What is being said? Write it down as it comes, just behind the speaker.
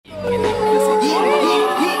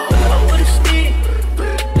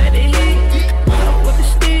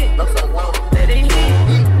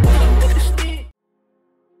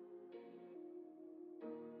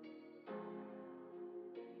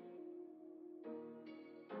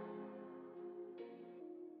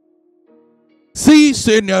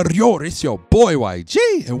Sí, senor, it's your boy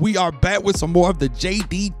YG, and we are back with some more of the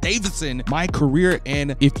JD Davison My Career.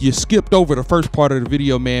 And if you skipped over the first part of the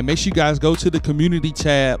video, man, make sure you guys go to the community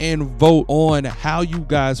tab and vote on how you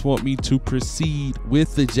guys want me to proceed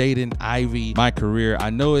with the Jaden Ivey My Career. I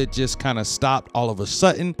know it just kind of stopped all of a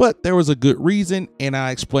sudden, but there was a good reason, and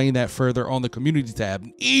I explained that further on the community tab.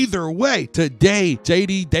 Either way, today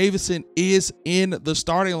JD Davison is in the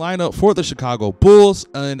starting lineup for the Chicago Bulls,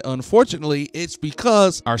 and unfortunately it's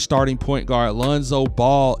because our starting point guard Lonzo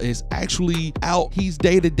Ball is actually out. He's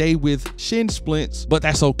day-to-day with shin splints, but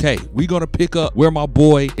that's okay. We're gonna pick up where my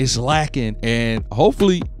boy is lacking, and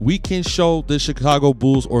hopefully we can show the Chicago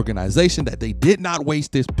Bulls organization that they did not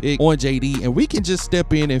waste this pick on JD, and we can just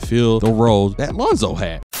step in and fill the roles that Lonzo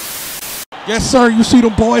had. Yes sir, you see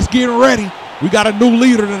them boys getting ready. We got a new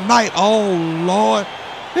leader tonight. Oh Lord,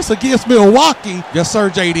 it's against Milwaukee. Yes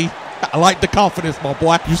sir, JD. I like the confidence, my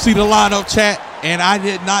boy. You see the lineup, chat, and I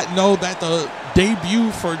did not know that the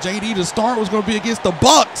debut for JD to start was going to be against the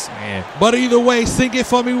Bucks. Man. But either way, sing it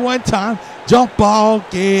for me one time. Jump ball,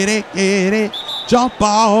 get it, get it. Jump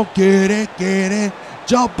ball, get it,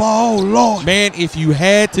 jump ball, Lord. Man, if you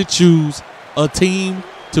had to choose a team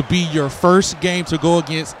to be your first game to go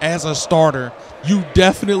against as a starter, you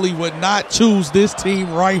definitely would not choose this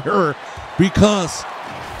team right here, because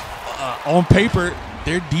on paper,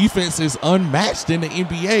 their defense is unmatched in the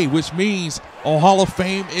NBA, which means on Hall of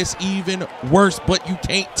Fame it's even worse, but you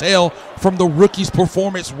can't tell from the rookie's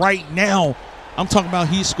performance right now. I'm talking about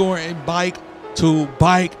he's scoring bike to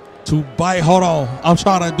bike to bike. Hold on, I'm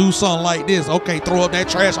trying to do something like this. Okay, throw up that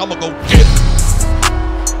trash, I'm gonna go get it.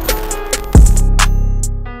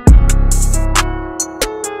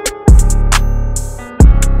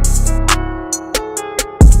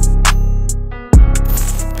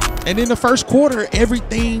 And in the first quarter,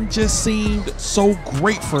 everything just seemed so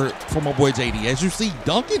great for my boy JD. As you see,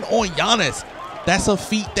 dunking on Giannis, that's a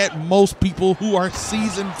feat that most people who are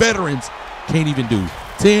seasoned veterans can't even do.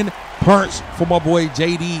 10 punts for my boy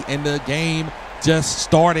JD, and the game just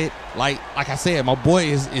started. Like I said, my boy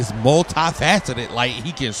is multifaceted. Like,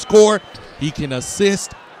 he can score, he can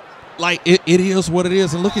assist. Like, it is what it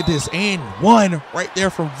is. And look at this, and one right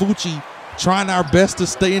there from Vucci, trying our best to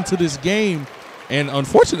stay into this game. And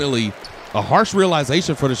unfortunately, a harsh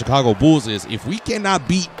realization for the Chicago Bulls is if we cannot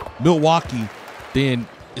beat Milwaukee, then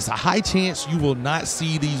it's a high chance you will not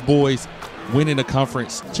see these boys winning a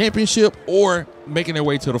conference championship or making their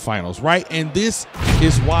way to the finals, right? And this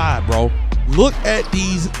is why, bro. Look at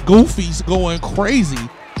these goofies going crazy.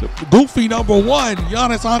 Goofy number one,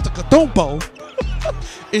 Giannis Antetokounmpo,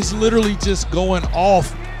 is literally just going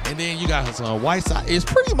off. And then you got Hassan Whiteside. It's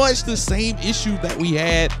pretty much the same issue that we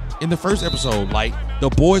had in the first episode. Like, the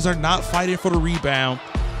boys are not fighting for the rebound.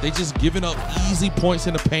 They just giving up easy points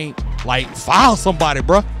in the paint. Like, foul somebody,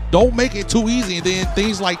 bro. Don't make it too easy. And then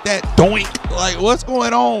things like that, doink. Like, what's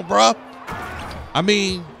going on, bro? I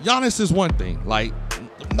mean, Giannis is one thing. Like,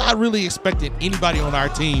 I'm not really expecting anybody on our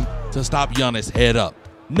team to stop Giannis head up.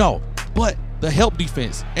 No, but the help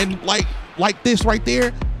defense. And like this right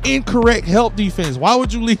there, incorrect help defense. Why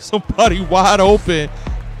would you leave somebody wide open?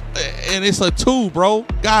 And it's a 2, bro.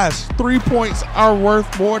 Guys, 3 points are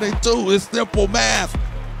worth more than 2. It's simple math.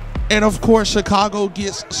 And of course, Chicago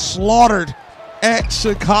gets slaughtered at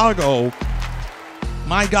Chicago.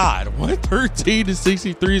 My God,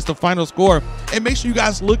 113-63 is the final score. And make sure you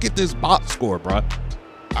guys look at this box score, bro.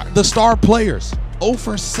 The star players, 0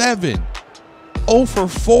 for 7, 0 for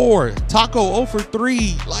 4, Taco 0 for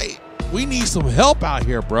 3. Like, we need some help out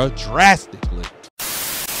here, bro, drastically.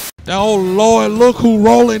 Oh Lord, look who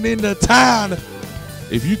rolling into town.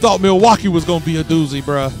 If you thought Milwaukee was gonna be a doozy,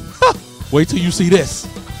 bro, wait till you see this.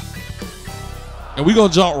 And we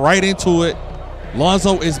gonna jump right into it.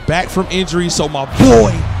 Lonzo is back from injury, so my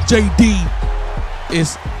boy JD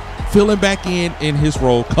is filling back in his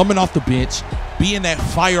role, coming off the bench, being that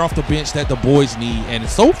fire off the bench that the boys need. And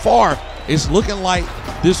so far, it's looking like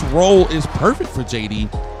this role is perfect for JD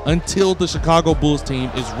until the Chicago Bulls team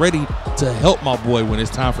is ready to help my boy when it's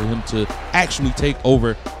time for him to actually take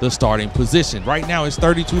over the starting position. Right now it's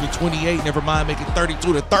 32-28. Never mind, make it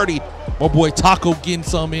 32-30. My boy Taco getting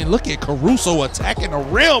some in. Look at Caruso attacking the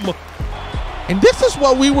rim. And this is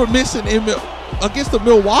what we were missing against the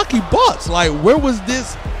Milwaukee Bucks. Like, where was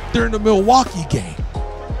this during the Milwaukee game?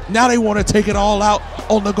 Now they want to take it all out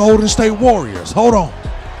on the Golden State Warriors. Hold on.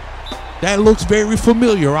 That looks very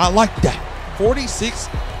familiar. I like that.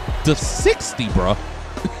 46-60, bro.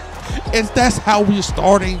 And that's how we're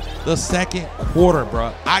starting the second quarter,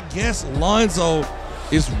 bro. I guess Lonzo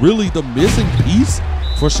is really the missing piece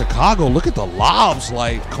for Chicago. Look at the lobs.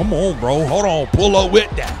 Like, come on, bro. Hold on. Pull up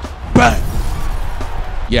with that. Bang.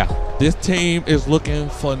 yeah, this team is looking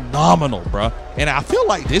phenomenal, bro. And I feel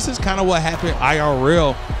like this is kind of what happened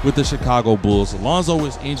IRL with the Chicago Bulls. Alonzo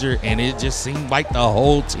was injured, and it just seemed like the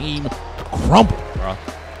whole team crumbled, bro.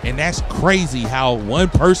 And that's crazy how one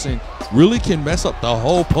person really can mess up the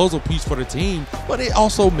whole puzzle piece for the team, but it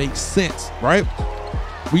also makes sense, right?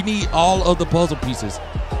 We need all of the puzzle pieces,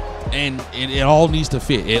 and it all needs to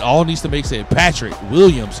fit. It all needs to make sense. Patrick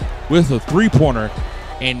Williams with a three-pointer,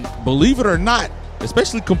 and believe it or not,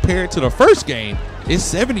 especially compared to the first game, it's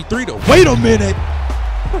 73 to wait a minute.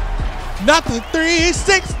 Not the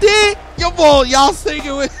 360. Come on, y'all sing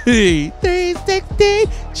it with me. 360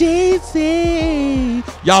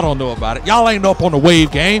 GC. Y'all don't know about it. Y'all ain't up on the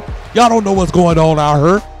wave game. Y'all don't know what's going on out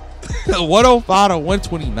here. 105 to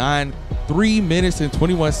 129. 3 minutes and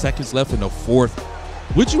 21 seconds left in the fourth.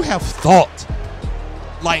 Would you have thought,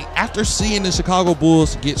 like, after seeing the Chicago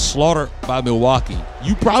Bulls get slaughtered by Milwaukee,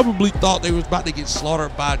 you probably thought they was about to get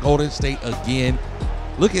slaughtered by Golden State again?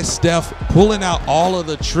 Look at Steph pulling out all of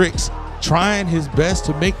the tricks, trying his best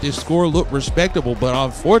to make this score look respectable, but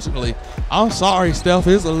unfortunately, I'm sorry, Steph,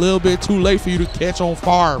 it's a little bit too late for you to catch on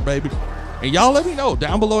fire, baby. And y'all let me know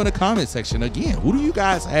down below in the comment section. Again, who do you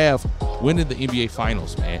guys have winning the NBA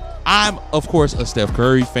Finals, man? I'm, of course, a Steph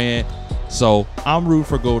Curry fan, so I'm rooting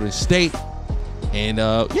for Golden State. And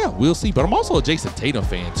yeah, we'll see. But I'm also a Jason Tatum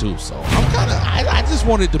fan too, so I just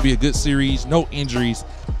want it to be a good series, no injuries,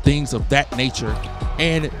 things of that nature.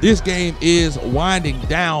 And this game is winding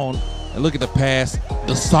down. And look at the pass,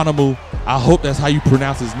 the Sonamu. I hope that's how you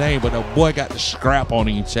pronounce his name, but the boy got the scrap on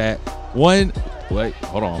him, chat. Wait,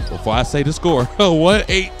 hold on. Before I say the score,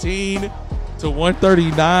 118 to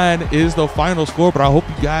 139 is the final score. But I hope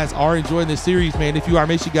you guys are enjoying this series, man. If you are,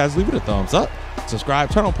 make sure you guys leave it a thumbs up. Subscribe,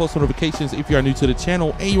 turn on post notifications if you are new to the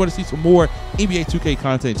channel and you want to see some more NBA 2K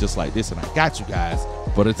content just like this. And I got you guys.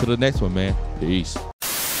 But until the next one, man. Peace.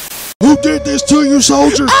 Who did this to you,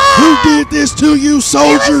 soldier? Who did this to you,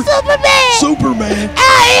 soldier? Superman. Superman.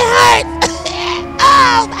 Oh, it hurts.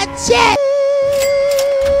 Oh, my chest.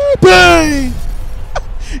 Bang!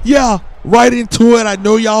 Yeah, right into it. I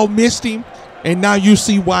know y'all missed him. And now you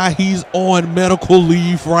see why he's on medical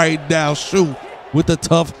leave right now. Shoot, with a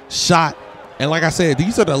tough shot. And like I said,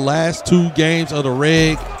 these are the last 2 games of the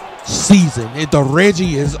reg season. And the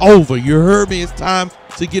Reggie is over. You heard me. It's time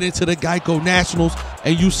to get into the Geico Nationals.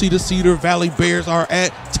 And you see the Cedar Valley Bears are at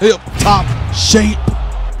tip-top shape.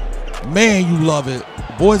 Man, you love it.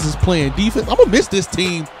 Boys is playing defense. I'm going to miss this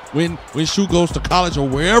team when Shu goes to college or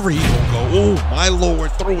wherever he going to go. Oh, my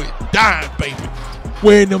Lord, throw it down, baby.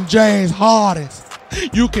 Wearing them James Hardens.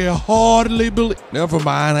 You can hardly believe. Never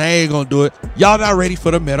mind, I ain't gonna do it. Y'all not ready for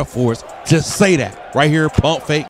the metaphors. Just say that right here. Pump fake.